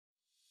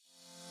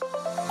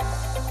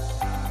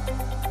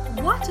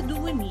What do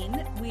we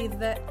mean with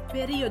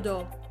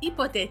periodo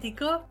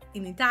ipotetico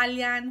in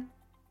Italian?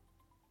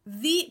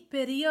 The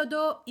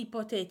periodo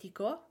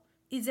ipotetico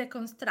is a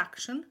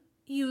construction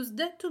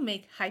used to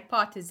make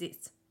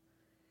hypotheses.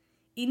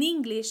 In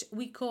English,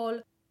 we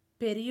call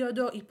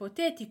periodo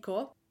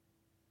ipotetico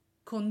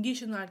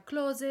conditional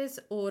clauses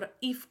or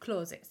if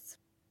clauses.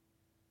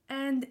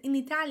 And in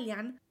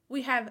Italian,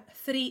 we have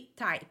three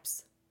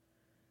types.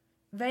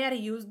 They are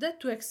used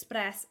to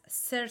express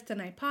certain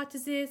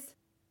hypotheses,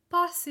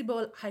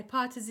 possible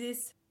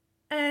hypotheses,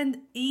 and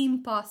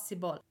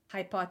impossible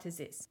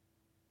hypotheses.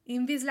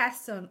 In this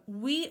lesson,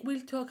 we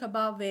will talk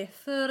about the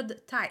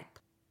third type,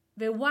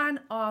 the one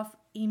of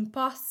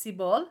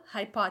impossible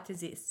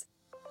hypotheses,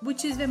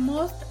 which is the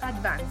most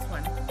advanced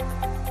one.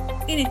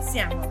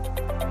 Iniziamo!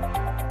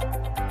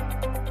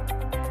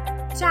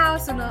 Ciao,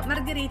 sono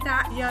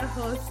Margherita, your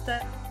host.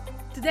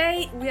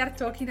 Today we are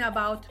talking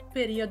about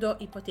periodo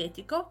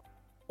ipotetico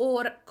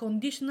or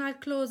conditional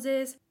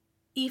clauses,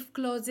 if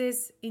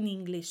clauses in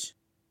English.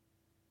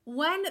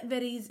 When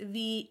there is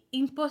the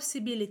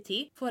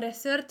impossibility for a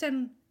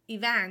certain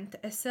event,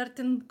 a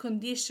certain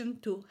condition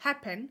to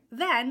happen,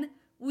 then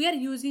we are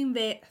using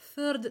the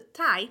third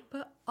type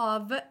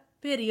of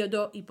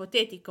periodo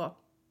ipotetico.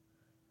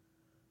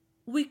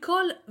 We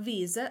call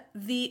this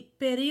the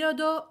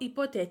periodo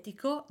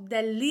ipotetico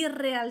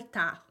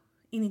dell'irrealtà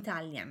in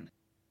Italian,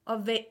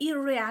 of the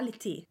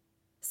irreality,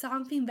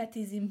 something that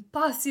is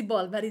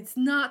impossible, that it's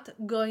not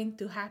going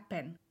to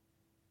happen.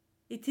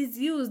 It is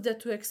used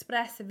to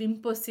express the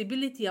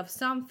impossibility of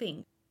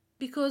something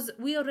because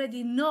we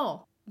already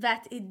know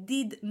that it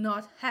did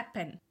not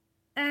happen.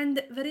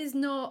 And there is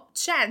no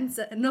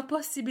chance, no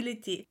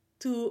possibility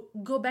to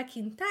go back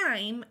in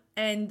time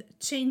and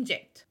change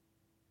it.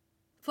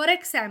 For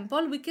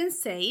example, we can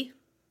say,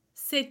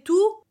 se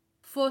tu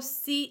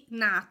fossi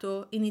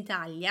nato in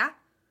Italia,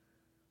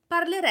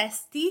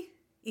 parleresti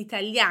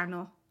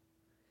italiano.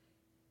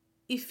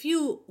 If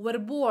you were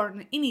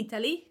born in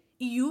Italy,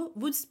 you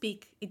would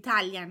speak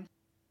Italian.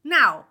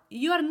 Now,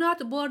 you are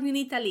not born in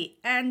Italy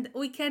and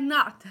we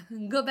cannot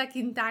go back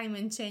in time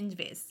and change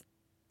this.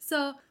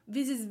 So,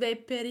 this is the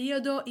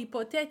periodo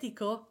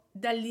ipotetico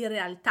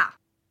dell'irrealtà.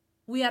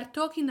 We are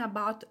talking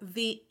about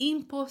the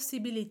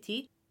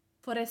impossibility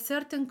for a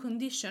certain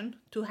condition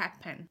to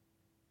happen.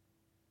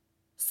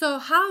 So,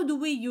 how do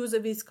we use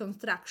this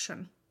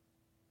construction?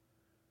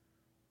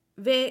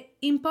 The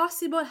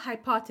impossible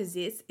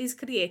hypothesis is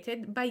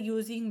created by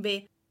using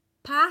the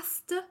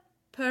past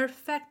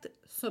perfect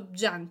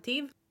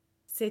subjunctive.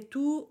 Se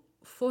tu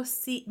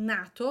fossi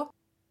nato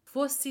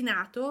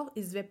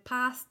is the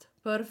past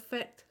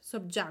perfect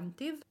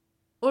subjunctive,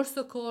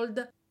 also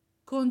called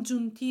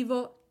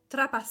congiuntivo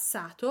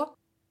trapassato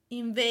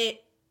in the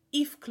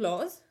if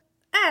clause,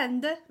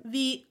 and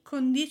the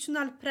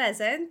conditional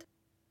present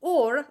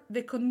or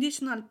the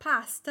conditional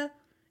past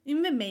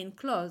in the main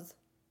clause.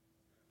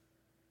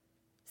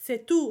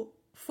 Se tu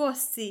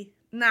fossi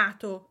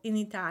nato in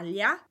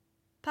Italia,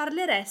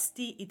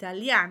 parleresti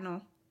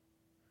italiano.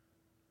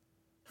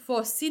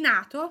 Fossi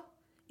nato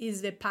is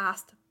the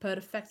past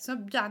perfect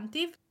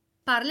subjunctive.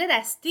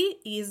 Parleresti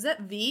is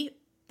the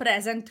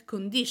present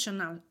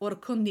conditional or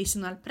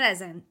conditional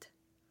present.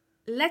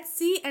 Let's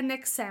see an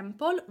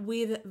example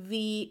with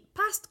the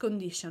past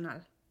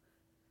conditional.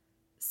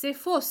 Se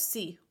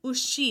fossi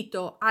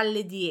uscito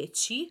alle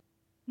 10,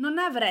 non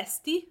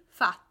avresti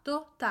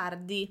fatto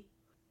tardi.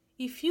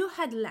 If you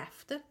had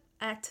left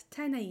at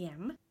 10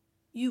 a.m.,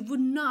 you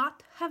would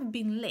not have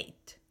been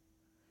late.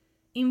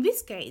 In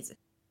this case,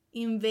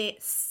 in the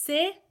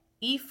se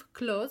if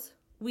clause,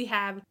 we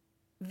have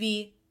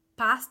the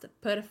past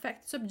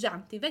perfect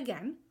subjunctive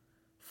again,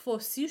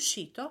 fossi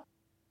uscito,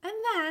 and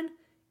then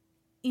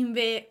in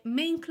the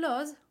main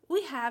clause,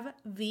 we have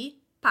the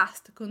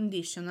past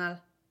conditional.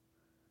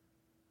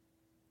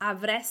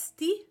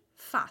 Avresti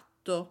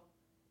fatto.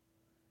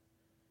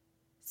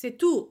 Se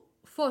tu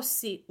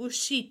fossi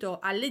uscito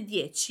alle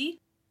 10,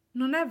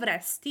 non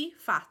avresti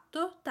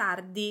fatto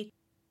tardi.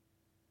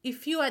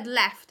 If you had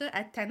left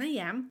at 10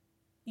 a.m.,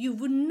 you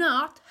would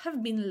not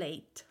have been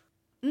late.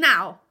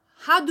 Now,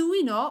 how do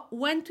we know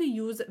when to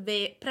use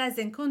the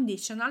present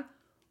conditional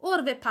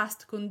or the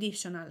past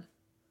conditional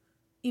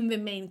in the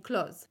main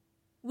clause?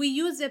 We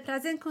use the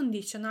present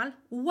conditional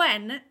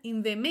when,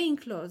 in the main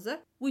clause,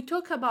 we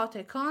talk about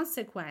a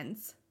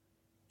consequence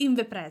in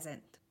the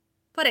present.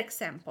 For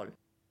example,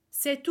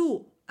 se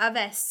tu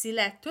avessi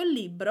letto il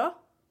libro,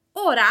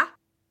 ora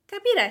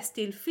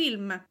capiresti il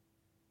film.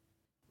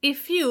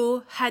 If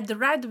you had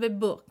read the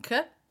book,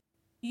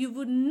 you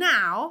would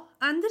now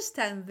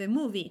understand the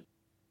movie.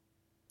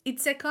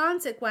 It's a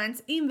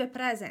consequence in the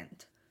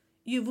present.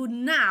 You would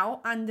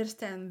now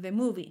understand the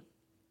movie.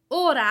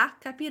 Ora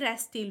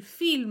capiresti il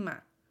film.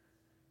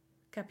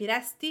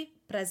 Capiresti,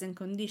 present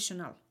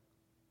conditional.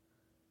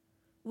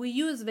 We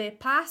use the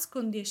past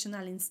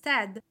conditional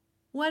instead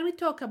when we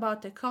talk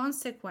about a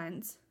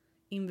consequence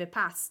in the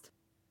past.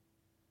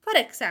 For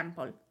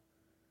example,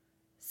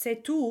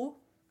 se tu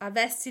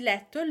avessi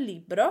letto il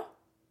libro,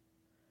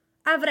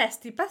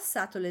 avresti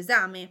passato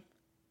l'esame.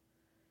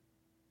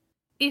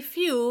 If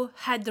you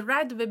had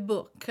read the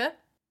book,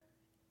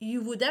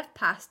 you would have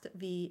passed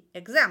the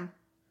exam.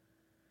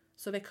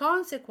 So the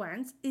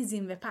consequence is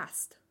in the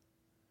past.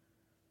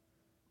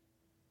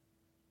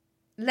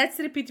 Let's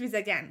repeat this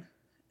again.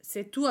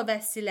 Se tu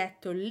avessi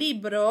letto il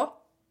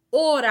libro,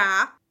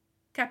 ora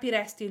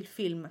capiresti il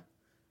film.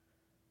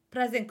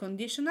 Present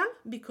conditional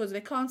because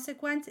the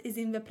consequence is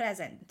in the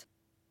present.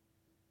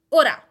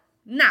 Ora,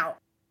 now.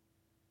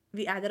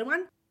 The other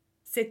one.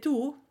 Se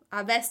tu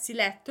avessi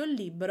letto il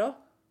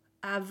libro,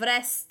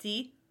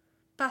 avresti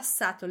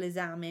passato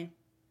l'esame.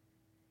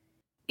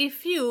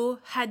 If you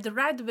had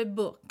read the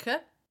book,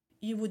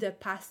 you would have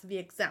passed the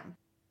exam.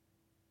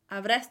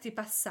 Avresti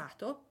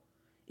passato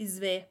is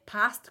the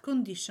past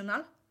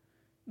conditional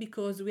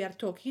because we are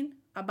talking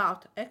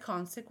about a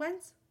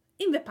consequence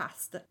in the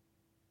past.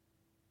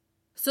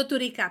 So to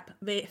recap,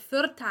 the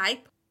third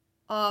type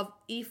of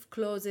if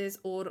clauses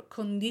or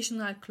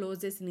conditional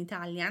clauses in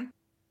Italian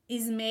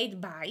is made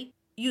by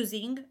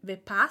using the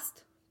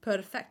past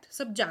perfect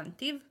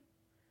subjunctive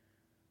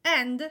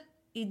and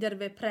either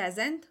the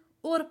present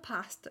or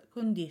past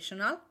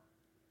conditional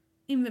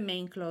in the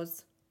main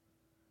clause.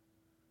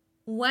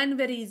 When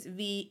there is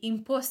the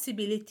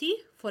impossibility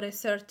for a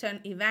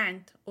certain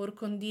event or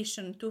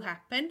condition to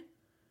happen,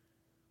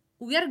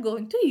 we are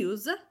going to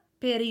use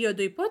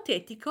periodo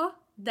ipotetico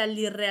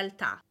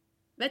dall'irrealtà.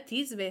 That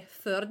is the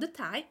third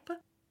type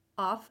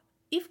of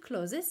if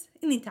clauses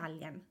in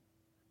Italian.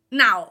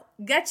 Now,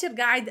 get your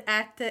guide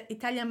at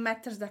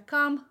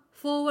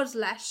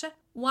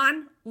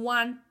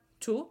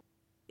italianmatters.com/112.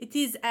 It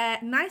is a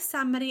nice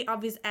summary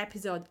of this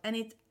episode and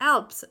it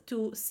helps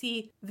to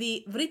see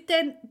the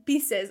written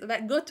pieces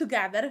that go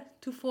together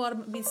to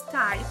form this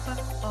type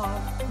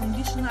of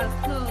conditional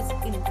clause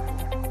in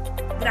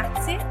Italian.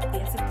 Grazie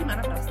e a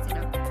settimana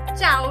prossima.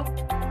 Ciao!